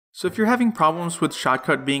So if you're having problems with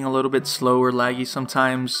Shotcut being a little bit slow or laggy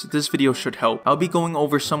sometimes, this video should help. I'll be going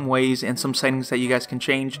over some ways and some settings that you guys can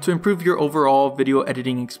change to improve your overall video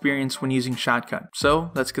editing experience when using Shotcut.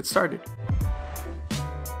 So let's get started.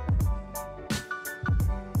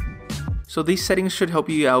 So these settings should help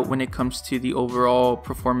you out when it comes to the overall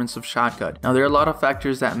performance of Shotcut. Now there are a lot of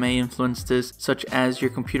factors that may influence this, such as your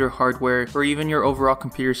computer hardware or even your overall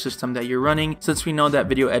computer system that you're running, since we know that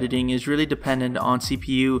video editing is really dependent on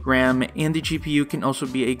CPU, RAM, and the GPU can also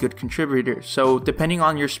be a good contributor. So depending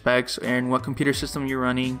on your specs and what computer system you're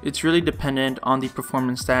running, it's really dependent on the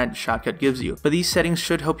performance that Shotcut gives you. But these settings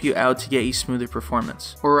should help you out to get a smoother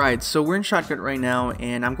performance. Alright, so we're in Shotcut right now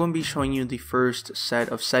and I'm going to be showing you the first set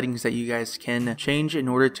of settings that you guys can change in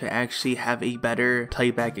order to actually have a better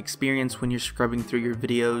playback experience when you're scrubbing through your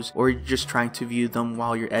videos or you're just trying to view them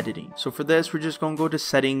while you're editing. So for this, we're just going to go to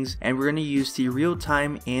settings and we're going to use the real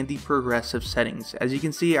time and the progressive settings. As you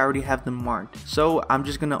can see, I already have them marked. So I'm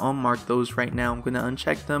just going to unmark those right now. I'm going to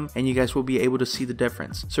uncheck them and you guys will be able to see the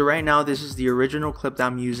difference. So right now, this is the original clip that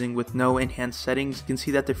I'm using with no enhanced settings. You can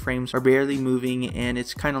see that the frames are barely moving and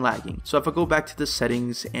it's kind of lagging. So if I go back to the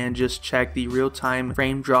settings and just check the real time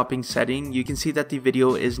frame dropping setting, you can see that the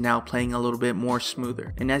video is now playing a little bit more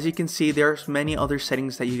smoother. And as you can see, there's many other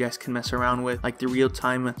settings that you guys can mess around with, like the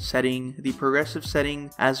real-time setting, the progressive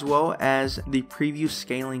setting, as well as the preview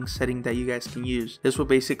scaling setting that you guys can use. This will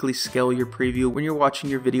basically scale your preview when you're watching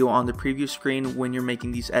your video on the preview screen when you're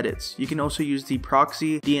making these edits. You can also use the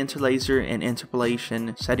proxy, deinterlaser, and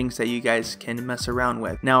interpolation settings that you guys can mess around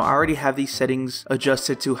with. Now, I already have these settings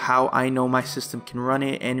adjusted to how I know my system can run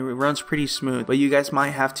it, and it runs pretty smooth, but you guys might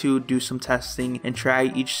have to do some testing and try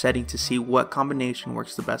each setting to see what combination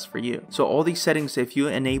works the best for you. So all these settings, if you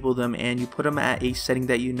enable them and you put them at a setting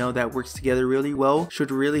that you know that works together really well, should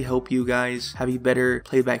really help you guys have a better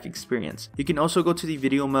playback experience. You can also go to the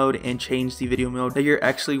video mode and change the video mode that you're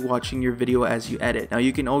actually watching your video as you edit. Now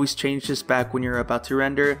you can always change this back when you're about to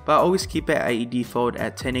render, but I always keep it at a default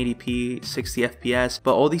at 1080p 60 fps.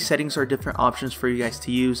 But all these settings are different options for you guys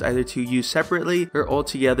to use, either to use separately or all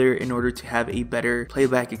together in order to have a better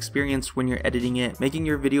playback experience when you're editing it, making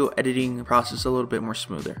your video editing process a little bit more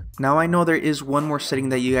smoother. Now I know there is one more setting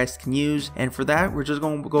that you guys can use, and for that we're just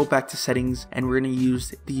going to go back to settings and we're going to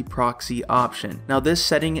use the proxy option. Now this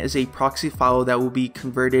setting is a proxy file that will be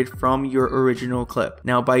converted from your original clip.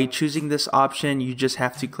 Now by choosing this option, you just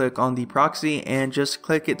have to click on the proxy and just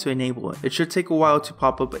click it to enable it. It should take a while to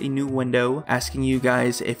pop up a new window asking you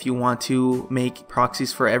guys if you want to make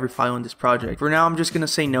proxies for every file in this project. For now I'm just going to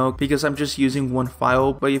say no because I'm just using one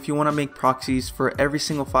file, but if you want to make proxies for every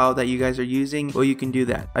single file that you guys are using, well, you can do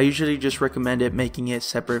that. I usually just recommend it making it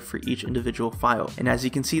separate for each individual file. And as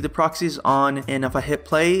you can see, the proxy is on, and if I hit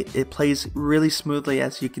play, it plays really smoothly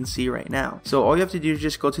as you can see right now. So all you have to do is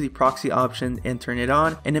just go to the proxy option and turn it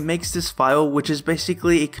on, and it makes this file, which is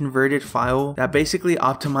basically a converted file that basically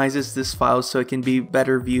optimizes this file so it can be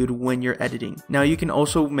better viewed when you're editing. Now you can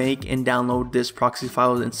also make and download this proxy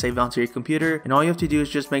file and save it onto your computer, and all you have to do is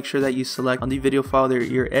just make sure that you select on the video file that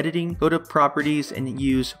you're editing, go to properties and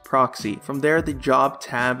use proxy. From there, the job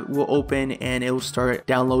tab will open and it will start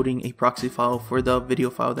downloading a proxy file for the video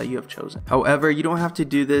file that you have chosen. However, you don't have to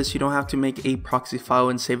do this. You don't have to make a proxy file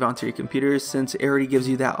and save it onto your computer, since it already gives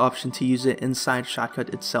you that option to use it inside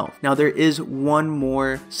Shotcut itself. Now there is one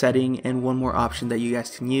more setting and one more option that you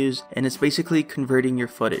guys can use, and it's basically converting your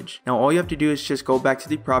footage. Now all you have to do is just go back to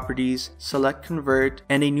the properties, select convert,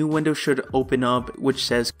 and a new window should open up which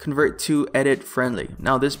says convert to edit friendly.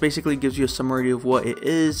 Now this basically gives you a summary of what it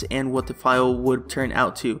is and what the file would turn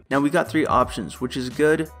out to. Now we got three options, which is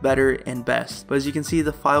good, better, and best. But as you can see,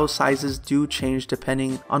 the file sizes do change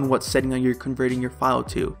depending on what setting you're converting your file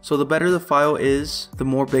to. So the better the file is, the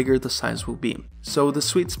more bigger the size will be. So the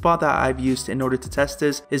sweet spot that I've used in order to test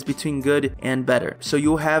this is between good and better. So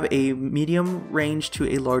you'll have a medium range to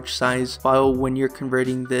a large size file when you're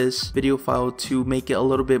converting this video file to make it a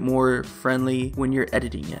little bit more friendly when you're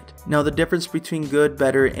editing it. Now the difference between good,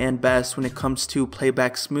 better, and best when it comes to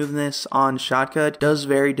playback smoothness on Shotcut does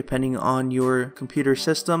vary depending on your computer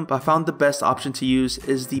system, but I found the best option to use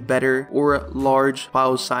is the better or large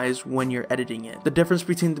file size when you're editing it. The difference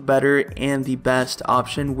between the better and the best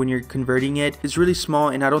option when you're converting it is is really small,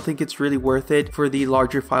 and I don't think it's really worth it for the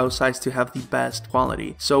larger file size to have the best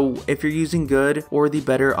quality. So if you're using good or the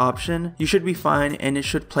better option, you should be fine, and it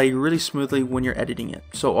should play really smoothly when you're editing it.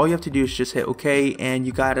 So all you have to do is just hit OK, and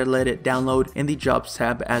you gotta let it download in the Jobs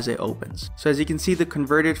tab as it opens. So as you can see, the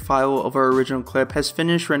converted file of our original clip has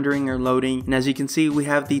finished rendering or loading, and as you can see, we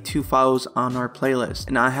have the 2 files on our playlist,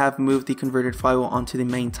 and I have moved the converted file onto the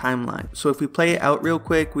main timeline. So if we play it out real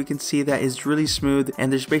quick, we can see that it's really smooth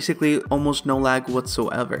and there's basically almost no lag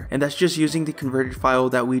whatsoever, and that's just using the converted file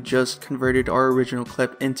that we just converted our original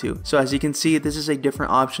clip into. So as you can see, this is a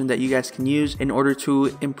different option that you guys can use in order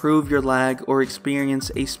to improve your lag or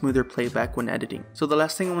experience a smoother playback when editing. So the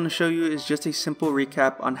last thing I want to show you is just a simple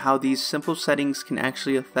recap on how these simple settings can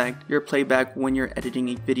actually affect your playback when you're editing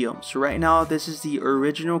a video. So right now, this is the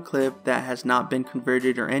original clip that has not been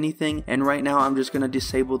converted or anything, and right now I'm just going to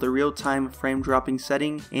disable the real-time frame dropping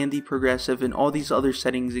setting and the progressive and all these other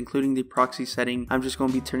settings, including the proxy setting. I'm just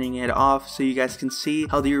going to be turning it off so you guys can see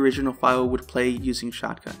how the original file would play using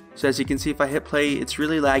Shotcut. So as you can see, if I hit play, it's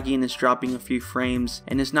really laggy and it's dropping a few frames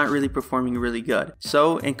and it's not really performing really good.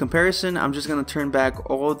 So in comparison, I'm just going to turn back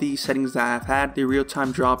all the settings that I've had, the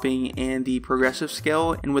real-time dropping and the progressive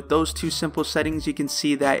scale, and with those 2 simple settings, you can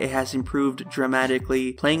see that it has improved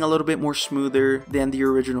dramatically, playing a little bit more smoother than the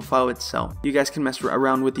original file itself. You guys can mess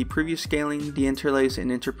around with the preview scaling, the interlace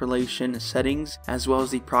and interpolation settings, as well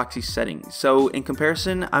as the proxy settings. So in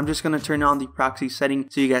comparison, I'm just going to turn on the proxy setting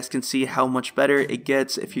so you guys can see how much better it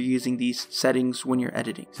gets if you're using these settings when you're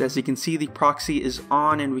editing. So as you can see, the proxy is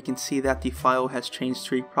on, and we can see that the file has changed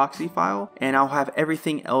to a proxy file, and I'll have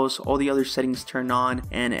everything else, all the other settings turned on,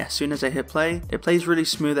 and as soon as I hit play, it plays really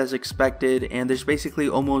smooth as expected, and there's basically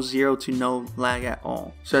almost 0 to no lag at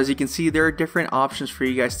all. So as you can see, there are different options for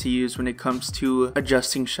you guys to use when it comes to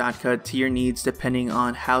adjusting Shotcut to your needs depending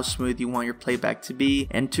on how smooth you want your playback to be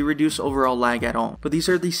and to reduce overall lag at all. But these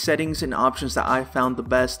are the settings and options that I found the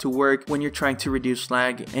best to work when you're trying to reduce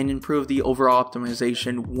lag and improve the overall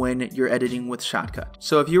optimization when you're editing with Shotcut.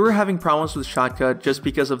 So if you were having problems with Shotcut just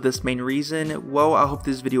because of this main reason, well, I hope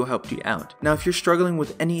this video helped you out. Now if you're struggling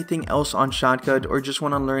with anything else on Shotcut or just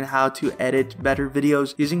want to learn how to edit better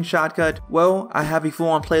videos using Shotcut, well, I have a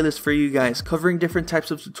full-on playlist for you guys covering different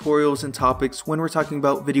types of tutorials and topics when we're talking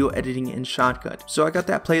about video editing in Shotcut. So I got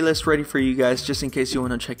that playlist ready for you guys just in case you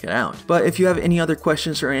want to check it out. But if you have any other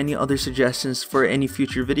questions or any other suggestions for any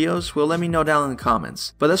future videos, well, let me know down in the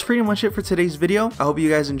comments. But that's pretty much it for today's video. I hope you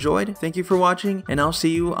guys enjoyed. Thank you for watching, and I'll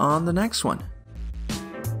see you on the next one.